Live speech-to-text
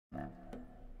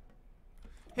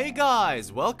Hey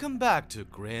guys, welcome back to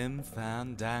Grim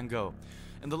Fandango.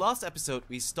 In the last episode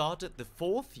we started the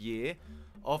 4th year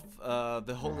of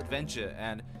the whole adventure,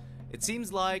 and it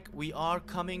seems like we are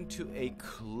coming to a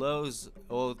close,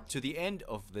 or to the end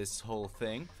of this whole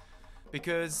thing,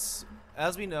 because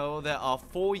as we know there are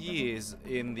 4 years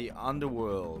in the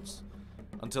underworld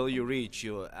until you reach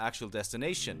your actual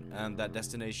destination, and that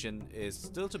destination is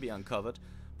still to be uncovered,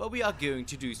 but we are going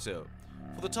to do so.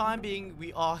 For the time being,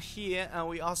 we are here and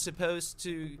we are supposed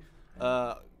to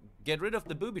get rid of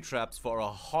the booby traps for a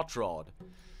hot rod.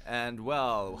 And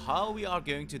well, how we are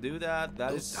going to do that,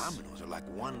 Those dominoes are like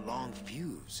one long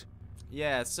fuse.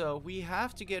 Yeah, so we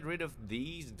have to get rid of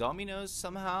these dominoes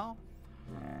somehow.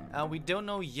 And we don't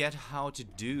know yet how to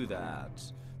do that.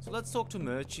 So let's talk to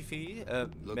Looks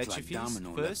like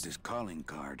Domino first. left his calling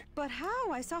card. But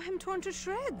how? I saw him torn to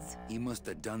shreds. He must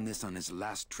have done this on his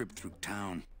last trip through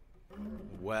town.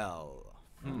 Well,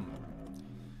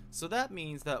 so that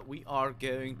means that we are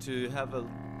going to have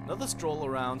another stroll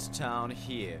around town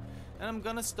here. And I'm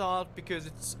gonna start, because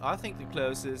it's, I think, the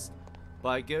closest,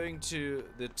 by going to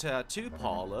the tattoo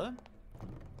parlor.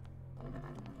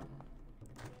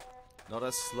 Not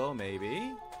as slow,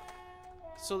 maybe.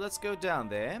 So let's go down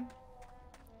there.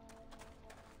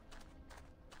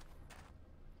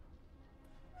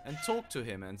 And talk to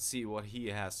him and see what he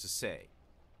has to say.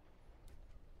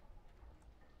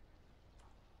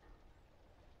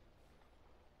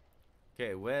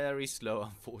 Okay, very slow,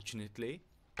 unfortunately.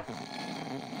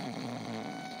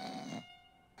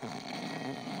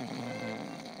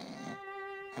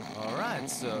 Alright,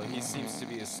 so he seems to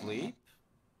be asleep.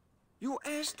 You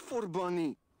asked for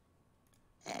Bunny.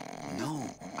 No,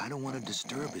 I don't want to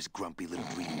disturb his grumpy little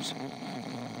dreams.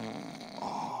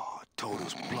 Oh,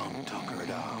 Toto's plum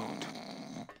tuckered out.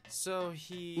 So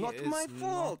he Not is my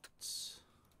fault.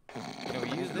 Can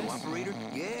we use Hello, this? operator?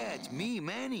 Yeah, it's me,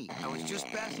 Manny. I was just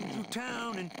passing through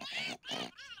town and...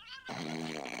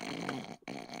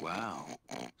 Wow,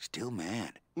 still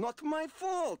mad. Not my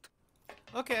fault.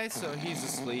 Okay, so he's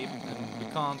asleep and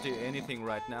we can't do anything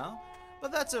right now.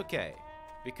 But that's okay,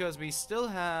 because we still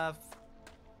have...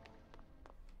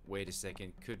 Wait a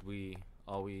second,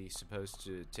 are we supposed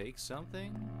to take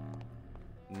something?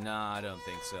 Nah, I don't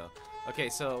think so. Okay,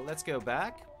 so let's go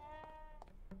back.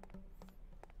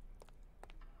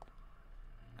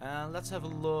 And let's have a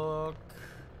look.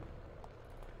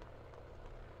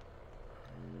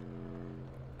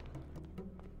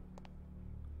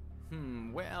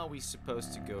 Where are we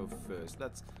supposed to go first?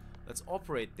 Let's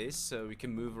operate this so we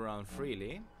can move around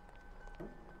freely.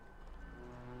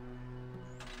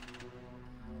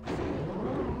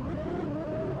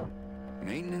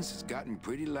 Maintenance has gotten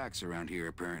pretty lax around here,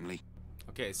 apparently.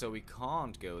 Okay, so we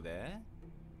can't go there.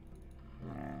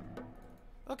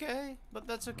 Okay, but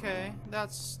that's okay.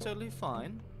 That's totally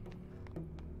fine.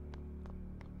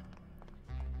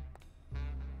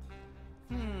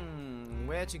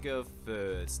 Where to go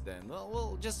first then? Well,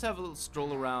 we'll just have a little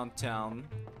stroll around town.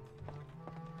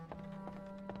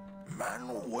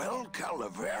 Manuel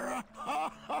Calavera?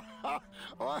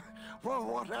 Well,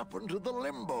 what happened to the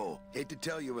Limbo? Hate to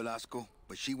tell you, Velasco,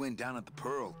 but she went down at the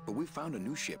Pearl. But we found a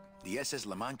new ship, the SS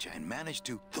La Mancha, and managed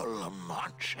to... The La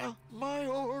Mancha? My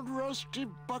old rusty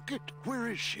bucket. Where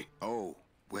is she? Oh,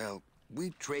 well,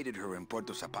 we traded her in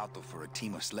Puerto Zapato for a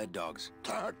team of sled dogs.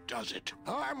 That does it.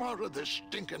 I'm out of this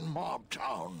stinking mob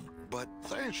town. But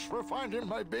Thanks for finding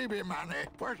my baby, Manny.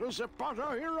 Puerto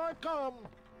Zapato, here I come.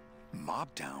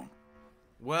 Mob town?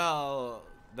 Well,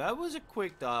 that was a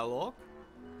quick dialogue.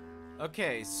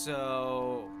 Okay,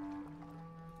 so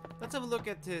let's have a look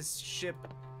at his ship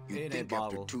You'd in a think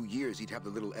after bottle. 2 years he'd have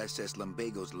the little SS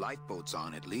Lumbago's lifeboats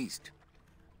on at least.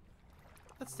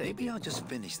 Let's take Maybe it. I'll just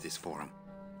finish this for him.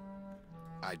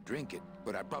 I'd drink it,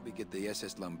 but I'd probably get the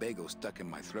SS Lumbago stuck in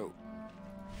my throat.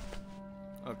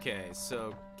 Okay,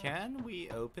 so can we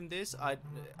open this? I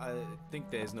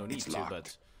think there's no need It's to, locked.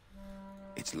 but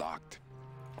It's locked.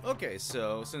 okay,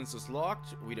 so since it's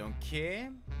locked, we don't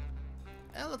care.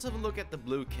 And let's have a look at the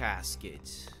blue casket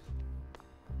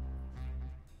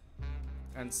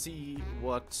and see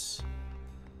what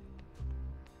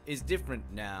is different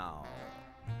now,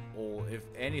 or if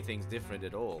anything's different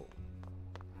at all.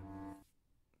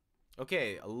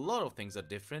 Okay, a lot of things are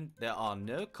different. There are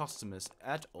no customers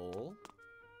at all.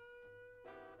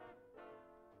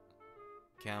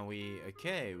 Can we...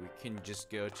 Okay, we can just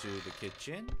go to the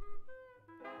kitchen.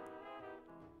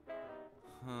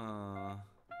 Huh.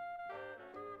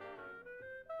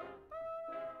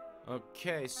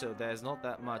 Okay, so there's not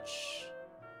that much.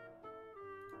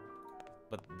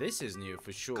 But this is new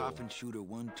for sure. Coffin shooter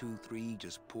 1, 2, 3,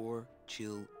 just pour,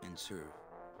 chill, and serve.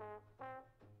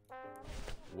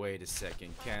 Wait a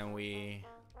second, can we...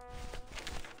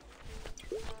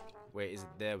 Wait, is it...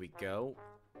 There we go.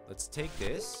 Let's take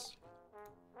this.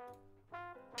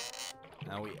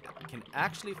 Now we can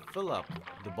actually fill up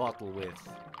the bottle with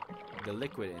the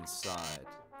liquid inside.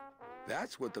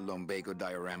 That's what the lumbago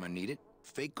diorama needed.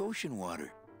 Fake ocean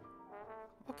water.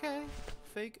 Okay,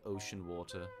 fake ocean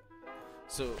water.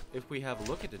 So, if we have a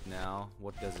look at it now,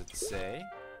 what does it say?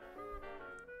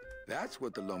 That's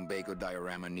what the lumbago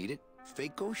diorama needed.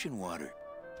 Fake ocean water.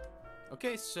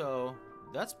 Okay, so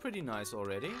that's pretty nice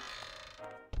already.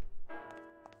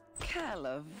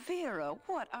 Calavera,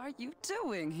 what are you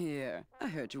doing here? I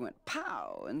heard you went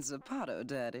pow in Zapato,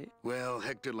 Daddy. Well,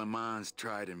 Hector Lamans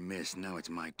tried and missed. Now it's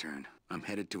my turn. I'm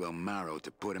headed to El Marrow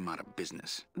to put him out of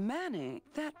business. Manny,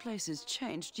 that place has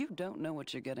changed. You don't know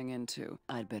what you're getting into.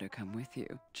 I'd better come with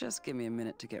you. Just give me a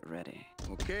minute to get ready.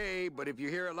 Okay, but if you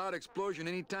hear a loud explosion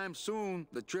anytime soon,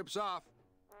 the trip's off.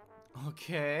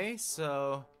 Okay,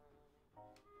 so...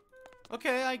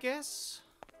 Okay, I guess.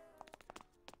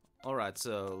 Alright,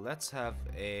 so let's have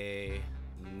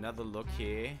another look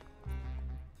here.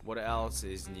 What else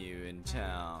is new in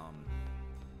town?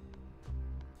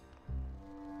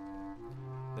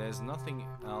 There's nothing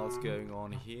else going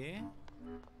on here.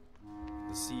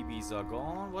 The CBs are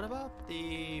gone. What about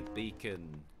the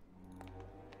beacon?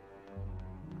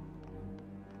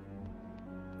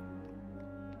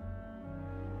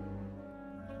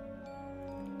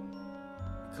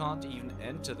 Can't even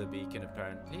enter the beacon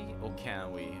apparently, or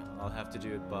can we? I'll have to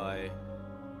do it by...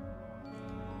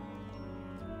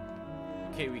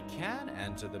 Okay, we can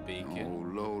enter the beacon. Oh,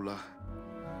 Lola.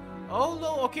 Oh,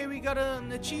 Lola. Okay, we got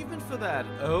an achievement for that.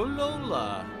 Oh,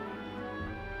 Lola.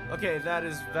 Okay, that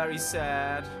is very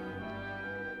sad.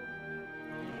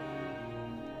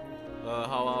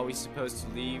 How are we supposed to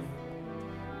leave?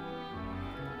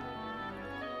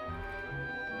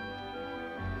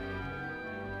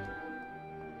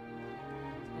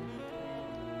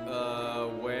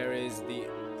 Where is the...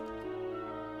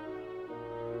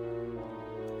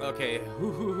 Okay,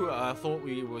 I thought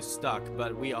we were stuck,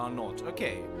 but we are not.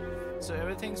 Okay, so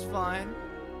everything's fine.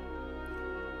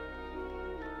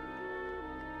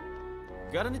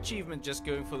 Got an achievement just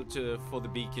going for the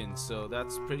beacon, so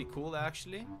that's pretty cool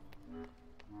actually.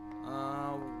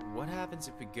 What happens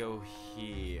if we go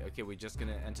here? Okay, we're just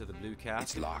gonna enter the blue castle.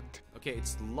 It's locked. Okay,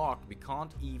 it's locked. We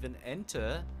can't even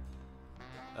enter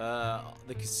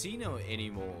the casino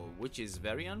anymore, which is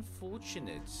very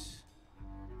unfortunate.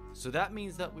 So that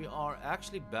means that we are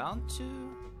actually bound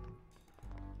to...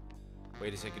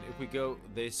 Wait a second, if we go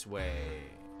this way...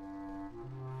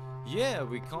 Yeah,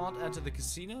 we can't enter the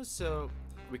casino, so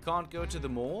we can't go to the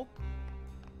morgue.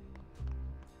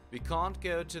 We can't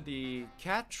go to the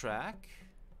cat track.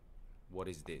 What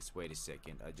is this? Wait a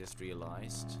second, I just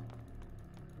realized.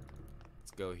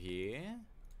 Let's go here.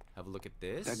 Have a look at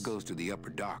this. That goes to the upper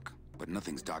dock, but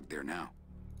nothing's docked there now.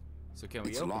 So can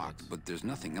we It's open locked, it? but there's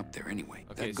nothing up there anyway.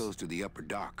 Okay, That goes to the upper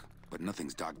dock, but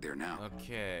nothing's docked there now.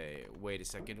 Okay, wait a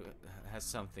second. Has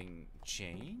something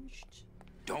changed?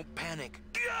 Don't panic.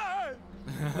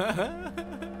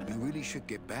 You really should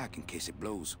get back in case it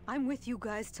blows. I'm with you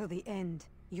guys till the end.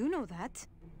 You know that.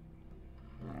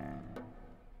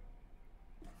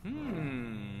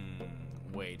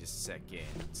 Wait a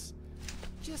second.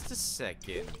 Just a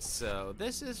second. So,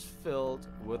 this is filled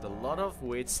with a lot of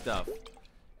weird stuff.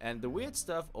 And the weird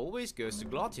stuff always goes to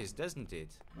Glottis, doesn't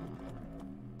it?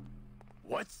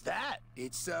 What's that?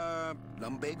 It's,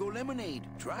 lumbago lemonade.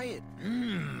 Try it.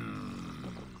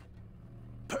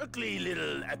 Perkly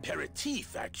little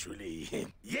aperitif, actually.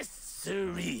 Yes,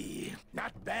 sirree.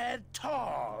 Not bad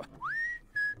tall.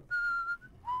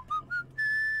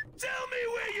 Tell me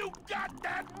where you got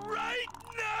that right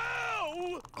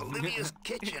now! Olivia's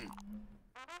kitchen.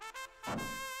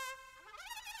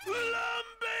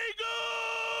 Lumbago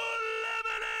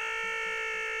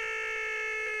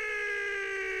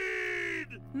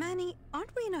lemonade! Manny,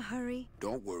 aren't we in a hurry?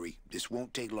 Don't worry, this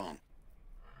won't take long.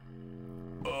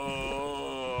 Oh,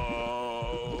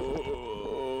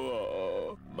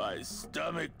 my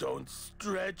stomach don't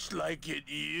stretch like it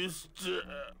used to.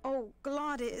 Oh,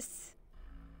 Glottis.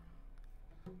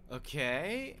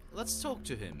 Okay, let's talk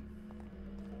to him.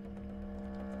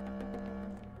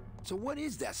 So what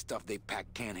is that stuff they pack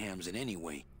canned hams in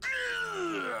anyway?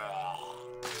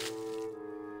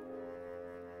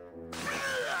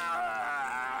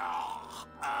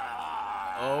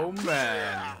 Oh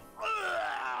man.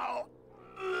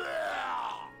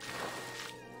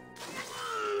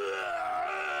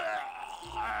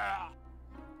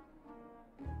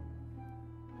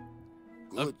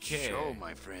 Good Okay. show,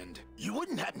 my friend. You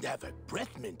wouldn't happen to have a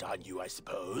breath mint on you, I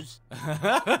suppose?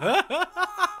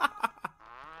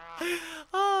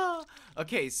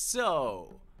 Okay,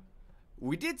 so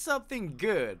we did something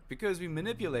good because we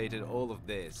manipulated all of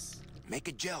this. Make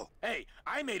a gel. Hey,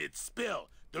 I made it spill.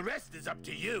 The rest is up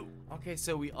to you. Okay,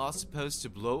 so we are supposed to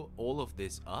blow all of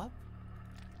this up?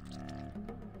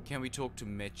 Can we talk to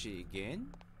Mechi again?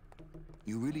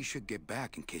 You really should get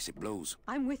back in case it blows.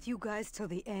 I'm with you guys till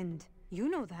the end. You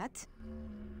know that.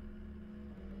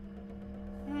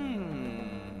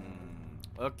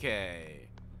 Okay.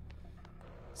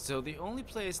 So the only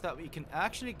place that we can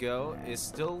actually go is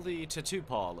still the tattoo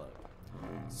parlor.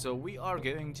 So we are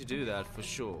going to do that for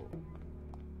sure.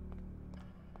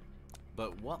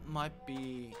 But what might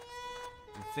be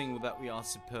the thing that we are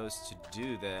supposed to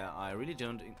do there? I really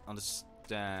don't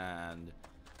understand.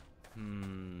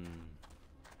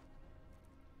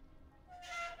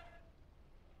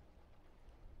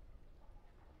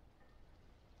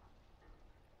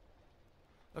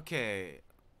 Okay.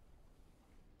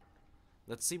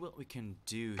 Let's see what we can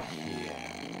do here.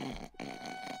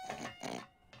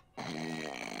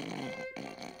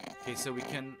 Okay, so we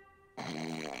can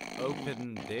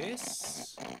open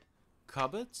this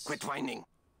cupboard. Quit whining.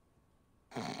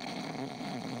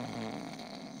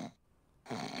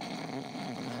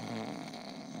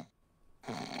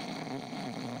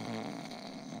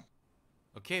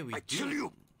 Okay, we I do. kill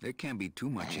you. There can't be too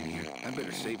much in here. I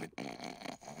better save it.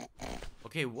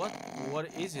 Okay, what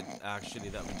is it actually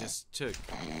that we just took?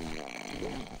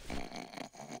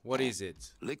 What is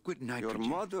it? Liquid nitrogen.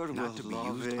 mother not will to be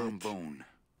love used on it. bone.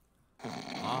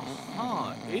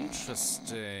 Aha,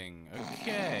 interesting.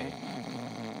 Okay.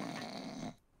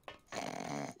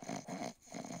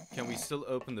 Can we still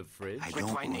open the fridge? I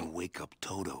don't want to wake up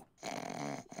Toto.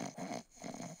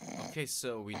 Okay,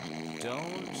 so we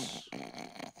don't.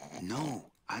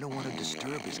 No, I don't want to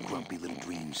disturb his grumpy little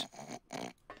dreams.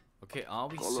 Okay, are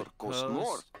we Color costs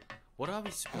more. supposed... What are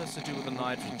we supposed to do with the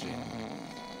nitrogen?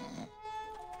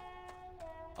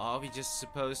 Are we just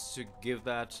supposed to give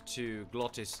that to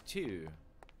Glottis too?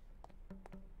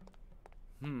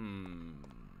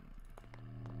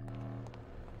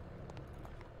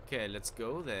 Okay, let's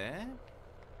go there.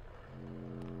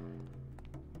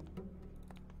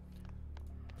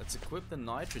 Let's equip the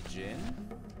nitrogen.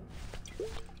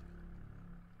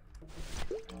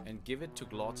 And give it to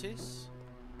Glottis.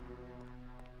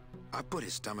 I put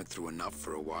his stomach through enough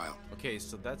for a while. Okay,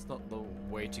 so that's not the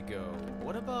way to go.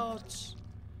 What about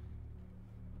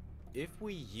if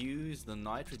we use the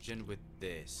nitrogen with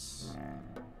this?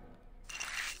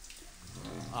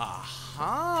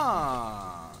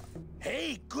 Aha!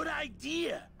 Hey, good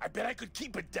idea. I bet I could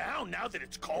keep it down now that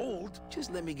it's cold.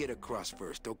 Just let me get across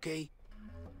first, okay?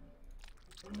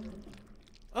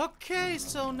 Okay,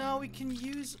 so now we can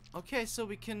use... Okay, so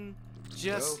we can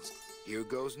just Well, here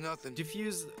goes nothing.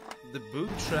 defuse the boot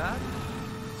trap.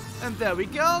 And there we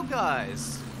go,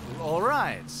 guys.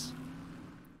 Alright.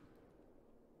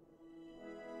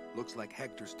 Looks like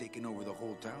Hector's taking over the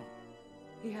whole town.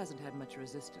 He hasn't had much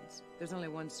resistance. There's only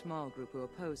one small group who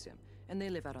oppose him, and they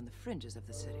live out on the fringes of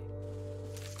the city.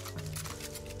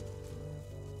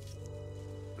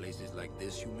 Places like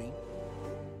this, you mean?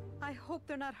 I hope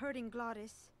they're not hurting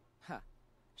Glottis. Ha!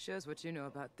 Shows what you know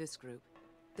about this group.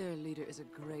 Their leader is a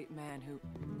great man who...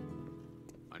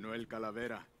 Manuel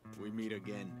Calavera, we meet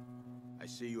again. I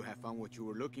see you have found what you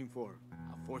were looking for.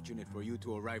 How fortunate for you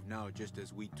to arrive now, just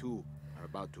as we too are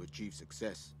about to achieve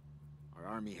success. Our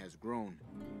army has grown,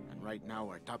 and right now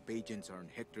our top agents are in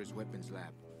Hector's weapons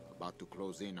lab, about to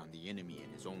close in on the enemy in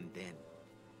his own den.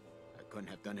 I couldn't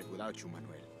have done it without you,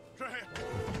 Manuel.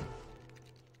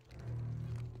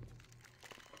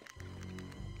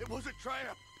 It was a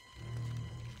trap.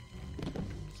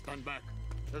 Stand back.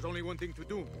 There's only one thing to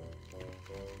do.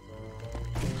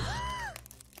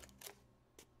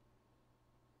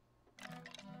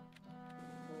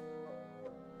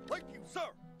 Thank you, sir.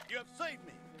 You have saved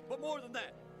me. But more than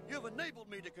that, you have enabled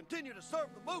me to continue to serve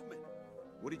the movement.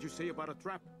 What did you say about a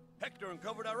trap? Hector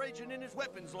uncovered our agent in his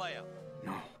weapons lab.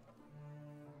 No.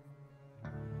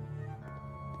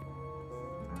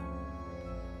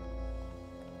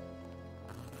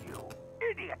 You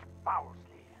idiot, Bowsley.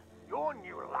 Your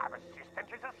new lab assistant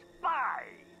is a spy.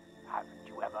 Haven't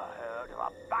you ever heard of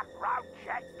a background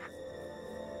check?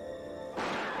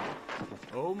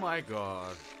 Oh my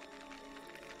god.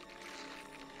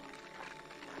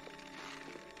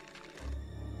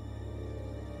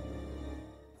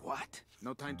 What?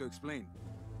 No time to explain.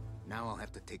 Now I'll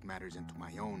have to take matters into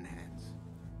my own hands.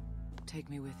 Take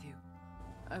me with you.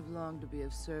 I've longed to be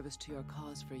of service to your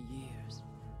cause for years.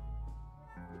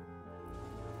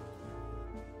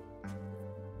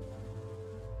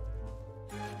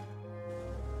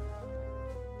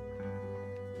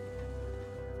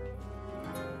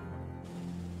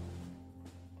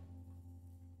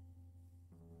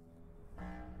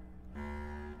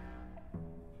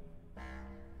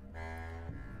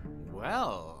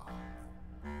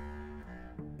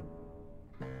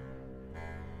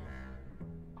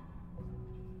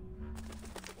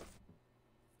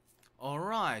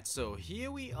 Alright, so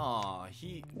here we are.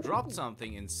 He dropped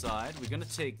something inside. We're gonna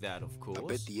take that, of course. I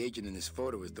bet the agent in this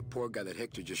photo is the poor guy that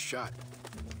Hector just shot.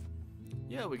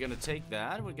 Yeah, we're gonna take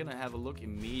that. We're gonna have a look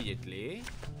immediately.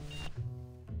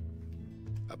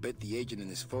 I bet the agent in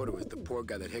this photo is the poor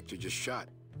guy that Hector just shot.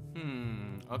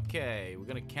 Okay, we're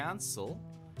gonna cancel.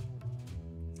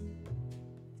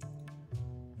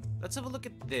 Let's have a look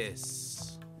at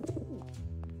this.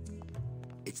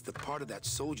 It's the part of that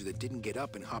soldier that didn't get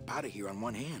up and hop out of here on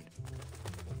one hand.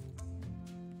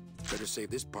 Better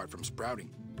save this part from sprouting.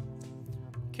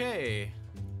 Okay,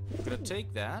 we're gonna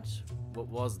take that. What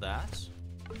was that?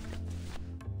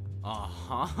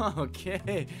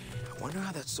 Okay. I wonder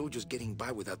how that soldier's getting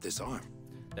by without this arm.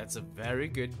 That's a very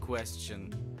good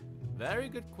question. Very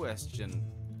good question,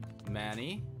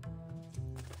 Manny.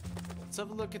 Let's have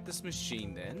a look at this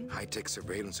machine then. High-tech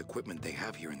surveillance equipment they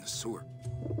have here in the sewer.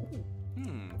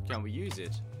 Can we use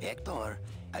it? Hector,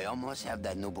 I almost have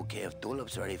that new bouquet of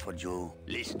tulips ready for you.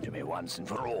 Listen to me once and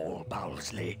for all,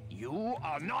 Bowsley. You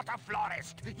are not a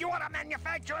florist. You are a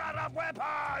manufacturer of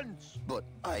weapons. But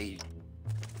I...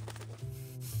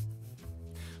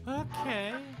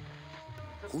 Okay.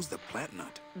 Who's the plant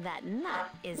nut? That nut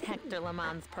is Hector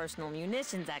Lamont's personal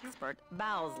munitions expert,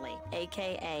 Bowsley,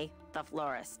 a.k.a. the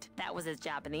florist. That was his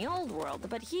job in the old world,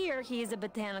 but here he is a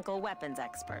botanical weapons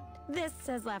expert. This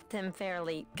has left him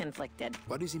fairly conflicted.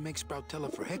 Why does he make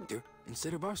Sproutella for Hector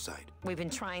instead of our side? We've been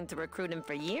trying to recruit him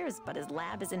for years, but his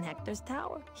lab is in Hector's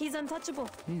tower. He's untouchable.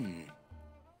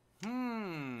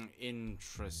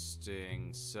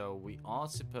 Interesting. So we are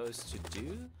supposed to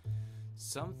do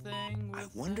something with I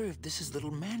wonder if this is little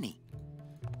Manny.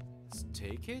 Let's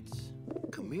take it.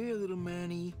 Come here, little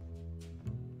Manny.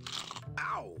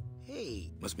 Ow!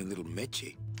 Hey, must be little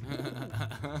Meche.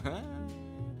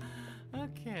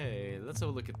 Okay, let's have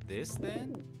a look at this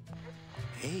then.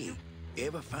 Hey,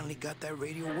 Eva finally got that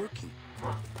radio working.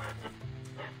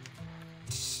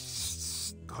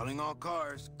 Calling all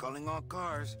cars, calling all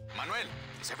cars. Manuel,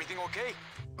 is everything okay?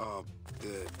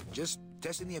 Just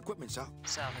testing the equipment, Sal.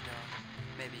 Salvador,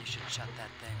 maybe you should shut that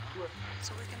thing off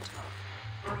so we can talk.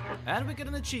 And we get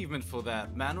an achievement for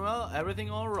that. Manuel, everything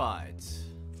all right?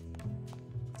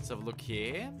 Let's have a look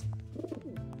here.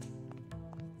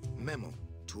 Memo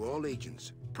to all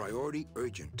agents. Priority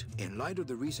urgent. In light of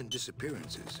the recent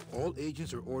disappearances, all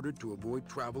agents are ordered to avoid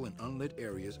travel in unlit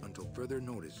areas until further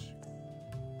notice.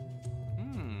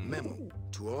 Memo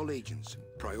to all agents.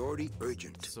 Priority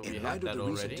urgent. So in light of the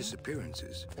recent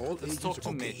disappearances, all agents talk to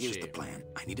okay, Mitchie. here's the plan.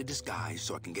 I need a disguise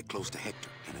so I can get close to Hector,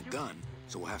 and a gun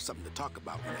so we'll have something to talk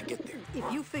about when I get there.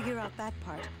 If you figure out that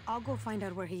part, I'll go find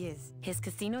out where he is. His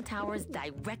casino tower is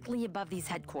directly above these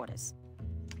headquarters.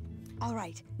 All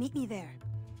right, meet me there.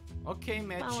 Okay,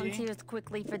 Mechi. Volunteers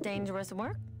quickly for dangerous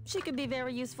work. She could be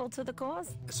very useful to the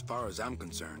cause. As far as I'm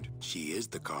concerned, she is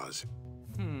the cause.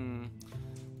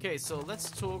 Okay, so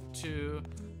let's talk to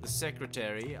the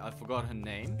secretary. I forgot her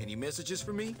name. Any messages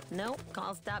for me? Nope,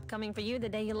 calls stopped coming for you the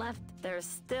day you left. They're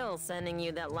still sending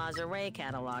you that lingerie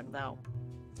catalog, though.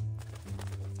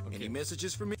 Any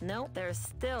messages for me? Nope, they're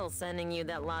still sending you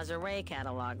that lingerie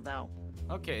catalog, though.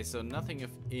 Okay, so nothing of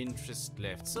interest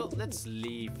left. So let's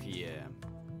leave here.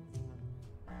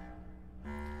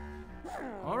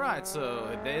 Alright,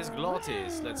 so there's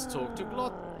Glottis. Let's talk to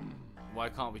Why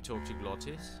can't we talk to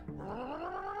Glottis?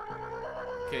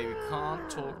 Okay, we can't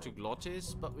talk to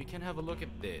Glottis, but we can have a look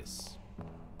at this.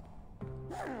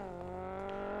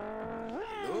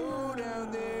 Hello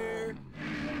down there.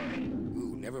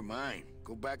 Ooh, never mind.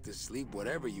 Go back to sleep,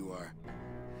 whatever you are.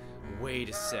 Wait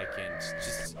a second.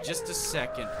 Just a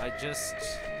second.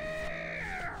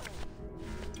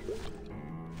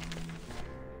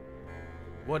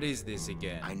 What is this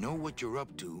again? I know what you're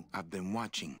up to. I've been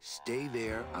watching. Stay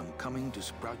there. I'm coming to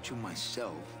sprout you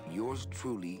myself. Yours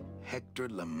truly, Hector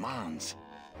Lamont.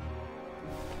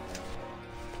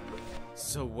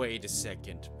 So wait a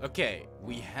second. Okay,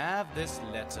 we have this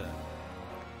letter.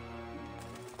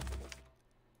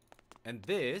 And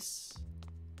this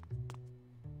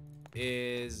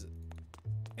is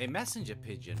a messenger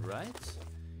pigeon, right?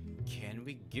 Can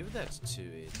we give that to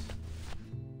it?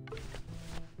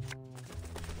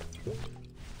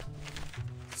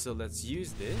 So let's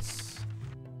use this.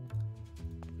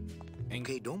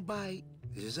 Okay, don't bite.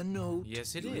 This is a note.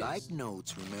 Yes, it you is. You like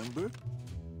notes, remember?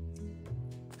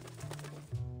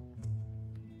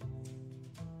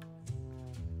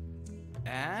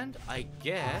 And I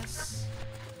guess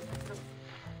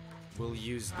we'll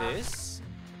use this.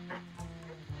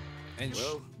 And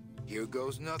well, here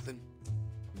goes nothing.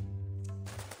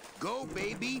 Go,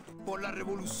 baby, por la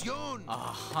revolución.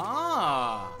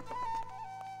 Aha!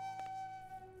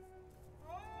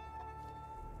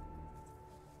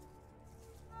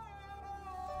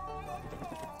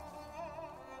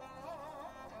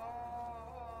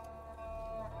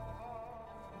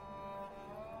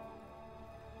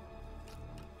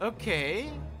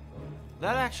 Okay.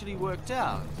 That actually worked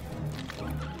out.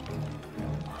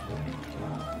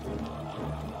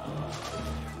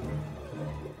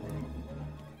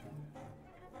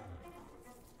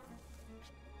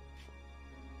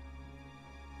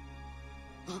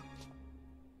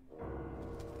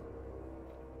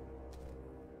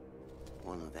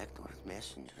 One of Hector's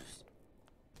messengers.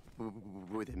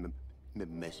 With a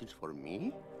message for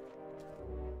me?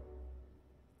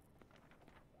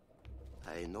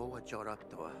 I know what you're up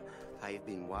to. I've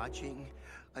been watching.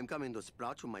 I'm coming to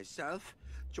sprout you myself.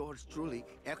 George truly,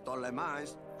 Hector Le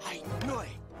Mans. I knew it!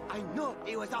 I knew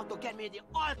he was out to get me the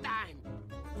whole time!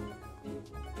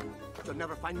 You'll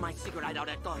never find my secret hideout,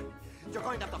 Hector. You're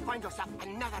going to have to find yourself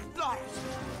another florist!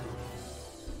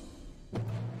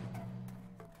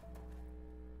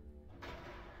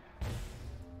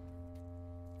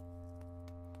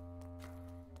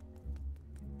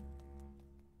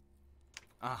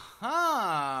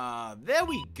 Aha! There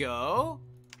we go!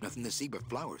 Nothing to see but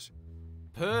flowers.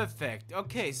 Perfect.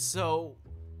 Okay, so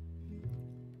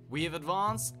we have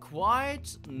advanced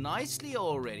quite nicely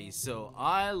already, so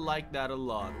I like that a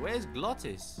lot. Where's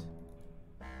Glottis?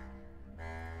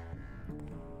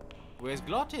 Where's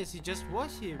Glottis? He just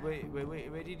was here. Wait,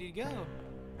 where did he go?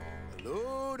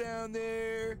 Hello down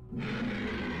there.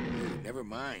 Hey, never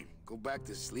mind. Go back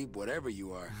to sleep, whatever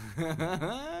you are.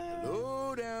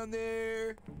 Hello down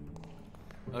there.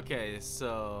 Okay,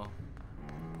 so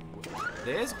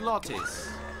there's Glottis.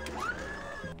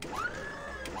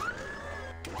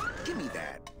 Give me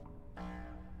that.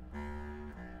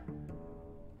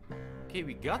 Okay,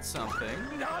 we got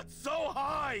something. Not so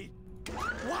high!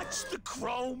 Watch the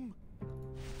chrome!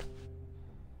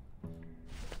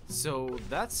 So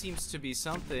that seems to be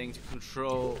something to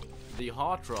control the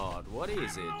hot rod. What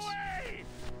is it?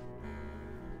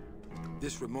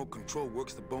 This remote control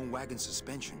works the bone wagon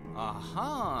suspension.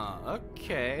 Aha,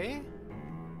 okay.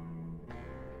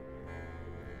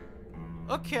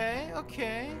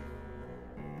 Okay.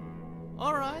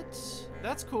 Alright,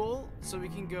 that's cool. So we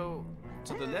can go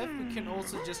to the left. We can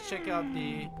also just check out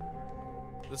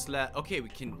this ladder. Okay, we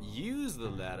can use the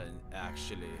ladder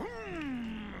actually.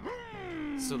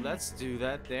 So let's do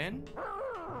that then.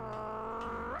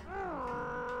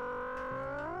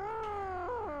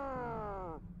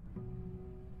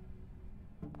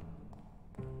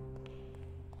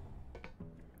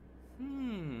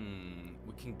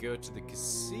 We can go to the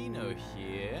casino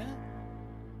here.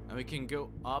 And we can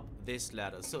go up this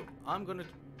ladder. So I'm gonna...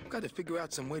 Got to figure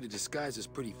out some way to disguise this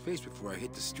pretty face before I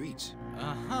hit the streets.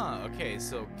 Okay,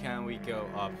 so can we go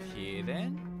up here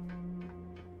then?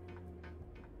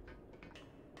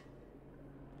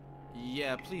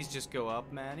 Yeah, please just go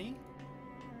up, Manny.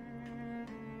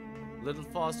 Little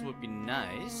faster would be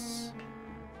nice.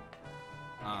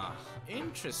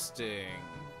 Interesting.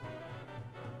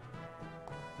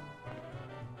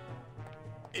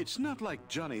 It's not like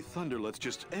Johnny Thunder lets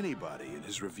just anybody in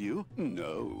his review.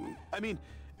 No. I mean,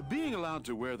 being allowed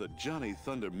to wear the Johnny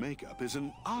Thunder makeup is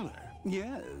an honor.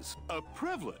 Yes. A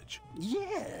privilege.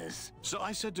 Yes. So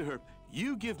I said to her,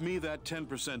 you give me that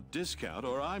 10% discount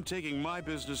or I'm taking my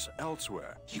business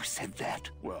elsewhere. You said that?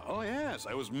 Well, oh yes,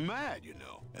 I was mad, you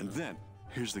know. And then,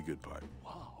 here's the good part.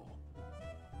 Wow.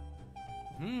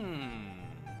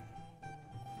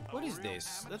 What is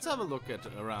this? Let's have a look at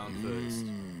around first.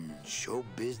 Show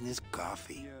business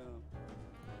coffee.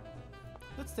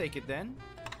 Let's take it then.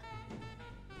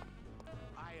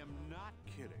 I am not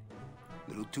kidding.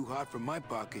 Little too hot for my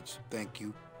pockets, thank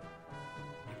you.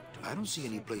 I don't see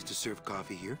any place to serve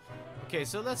coffee here. Okay,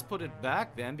 so let's put it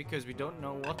back then because we don't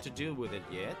know what to do with it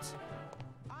yet.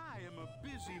 I am a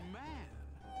busy man.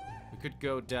 We could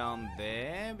go down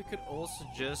there. We could also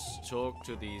just talk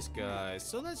to these guys.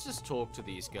 So let's just talk to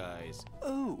these guys.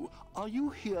 Oh, are you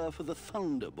here for the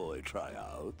Thunder Boy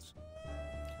tryouts?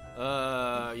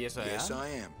 Yes I am. Yes, I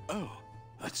am. Oh,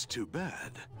 that's too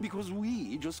bad. Because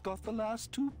we just got the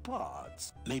last 2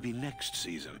 parts. Maybe next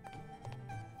season.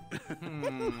 And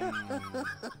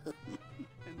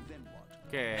then what?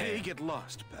 Okay. Hey, get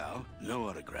lost, pal. No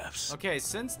autographs. Okay,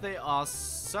 since they are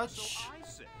such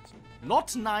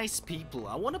not nice people,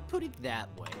 I want to put it that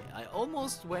way. I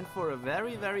almost went for a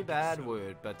very, very bad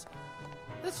word, but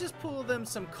let's just pour them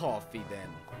some coffee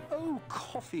then. Oh,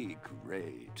 coffee,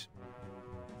 great.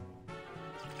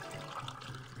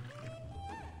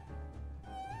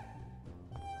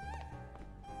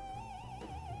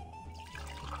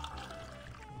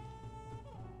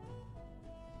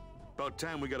 About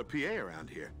time we got a PA around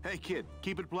here. Hey, kid,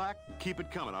 keep it black, keep it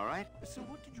coming, all right? So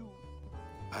what did you...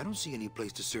 I don't see any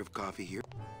place to serve coffee here.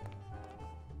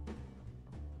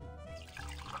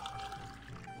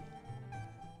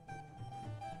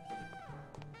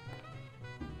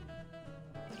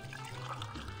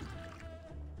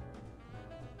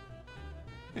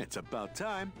 It's about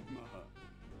time.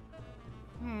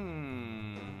 No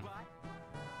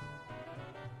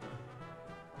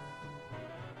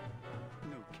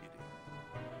kidding.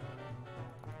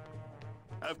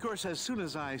 Of course, as soon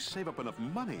as I save up enough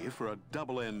money for a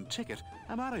double-N ticket,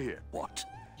 I'm out of here. What?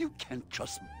 You can't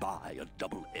just buy a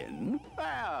double N?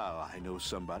 Well, I know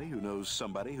somebody who knows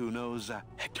somebody who knows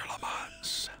Hector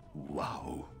Lamans.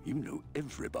 Wow, you know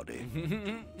everybody.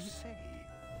 Say.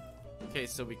 Okay,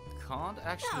 so we can't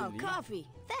actually leave. Coffee.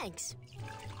 Thanks.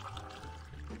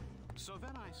 So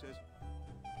then I says...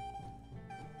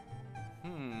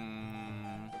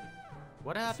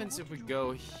 What happens if we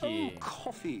go here? Oh,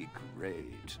 coffee,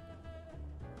 great.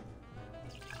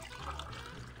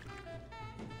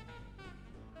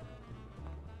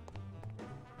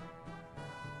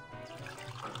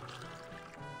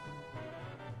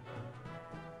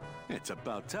 It's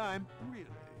about time. Really?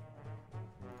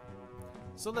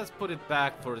 So let's put it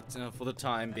back for the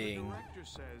time being, Director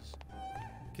says...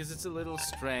 because it's a little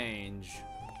strange.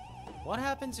 What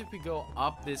happens if we go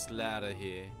up this ladder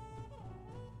here?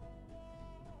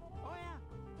 Oh,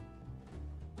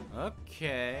 yeah.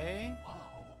 Okay.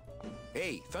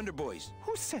 Hey, Thunder Boys.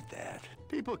 Who said that?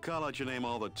 People call out your name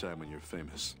all the time when you're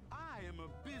famous. I am a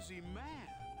busy man.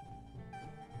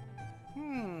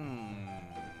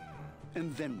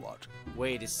 And then what?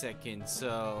 Wait a second,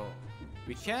 so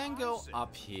we can go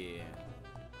up here.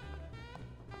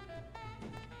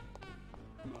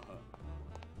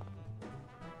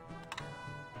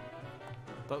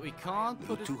 But we can't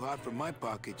put it... Too hot for my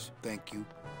pockets, thank you.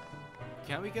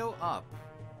 Can we go up?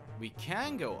 We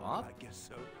can go up. I guess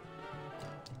so.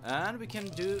 And we can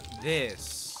do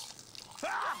this.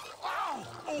 Oh,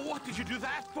 what did you do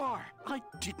that for? I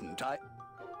didn't.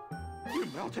 You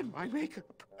melted my makeup.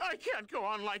 I can't go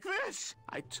on like this.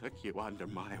 I took you under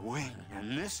my wing,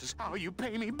 and this is how you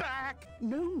pay me back.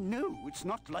 No, it's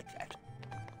not like that.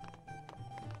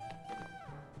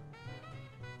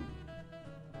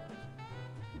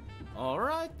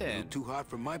 Alright then. Too hot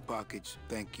for my pockets,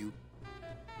 thank you.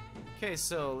 Okay,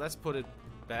 so let's put it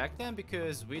back then,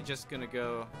 because we're just gonna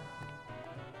go...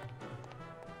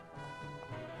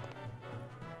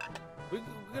 We're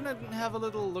gonna have a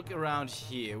little look around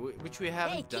here, which we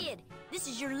haven't done. Hey, kid, this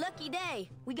is your lucky day.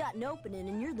 We got an opening,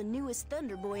 and you're the newest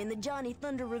Thunder Boy in the Johnny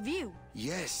Thunder Review.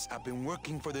 Yes, I've been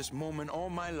working for this moment all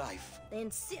my life. Then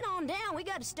sit on down. We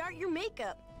got to start your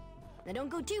makeup. Now, don't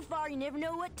go too far. You never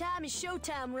know what time is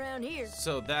showtime around here.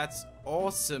 So that's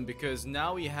awesome, because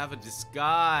now we have a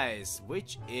disguise,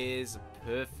 which is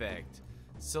perfect.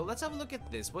 So let's have a look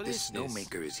at this. What is this? This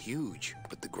snowmaker is huge,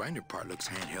 but the grinder part looks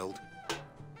handheld.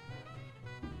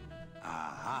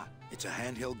 Aha, it's a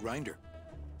handheld grinder.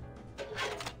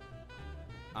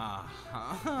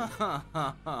 Aha,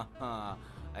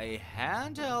 a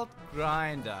handheld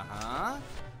grinder, huh?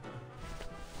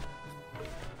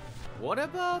 What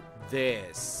about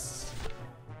this?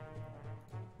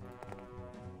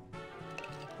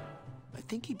 I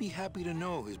think he'd be happy to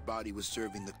know his body was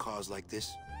serving the cause like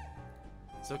this.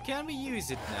 So can we use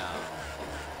it now?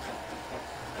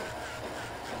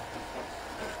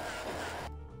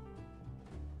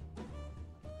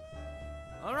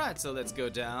 Alright, so let's go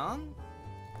down.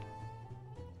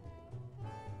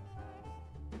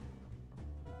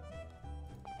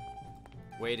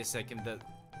 Wait a second,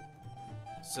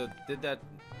 so did that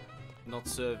not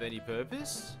serve any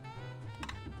purpose?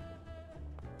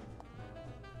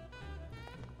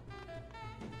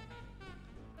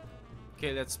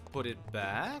 Okay, let's put it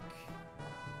back.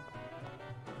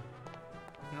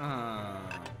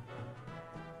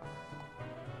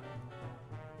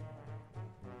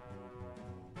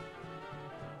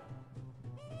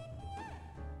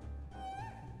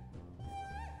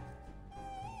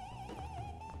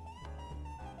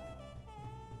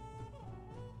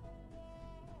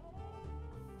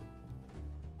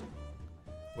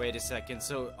 Wait a second,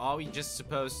 so are we just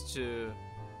supposed to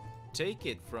take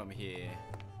it from here?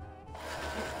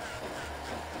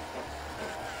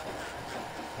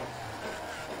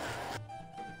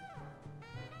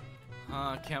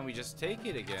 Can we just take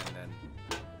it again then?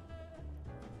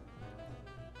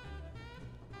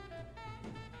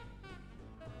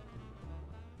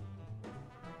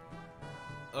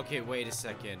 Okay, wait a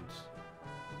second.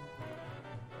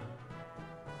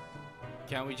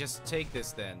 Can we just take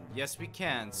this then? Yes, we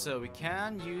can. So we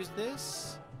can use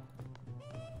this.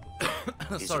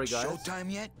 Sorry, guys. Is it showtime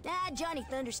yet? Johnny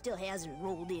Thunder still hasn't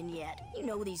rolled in yet. You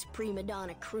know these prima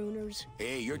donna crooners.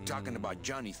 Hey, you're talking about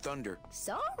Johnny Thunder.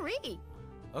 Sorry.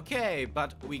 Okay,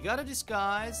 but we got a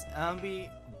disguise and we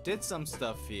did some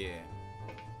stuff here.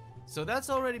 So that's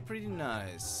already pretty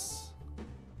nice.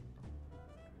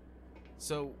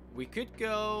 So we could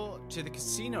go to the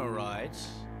casino, right?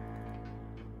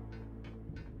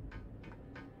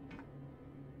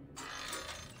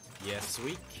 Yes,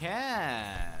 we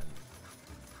can.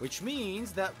 Which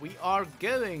means that we are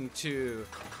going to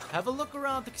have a look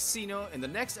around the casino in the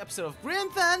next episode of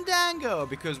Grim Fandango,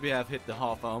 because we have hit the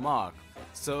half-hour mark.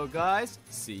 So guys,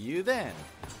 see you then.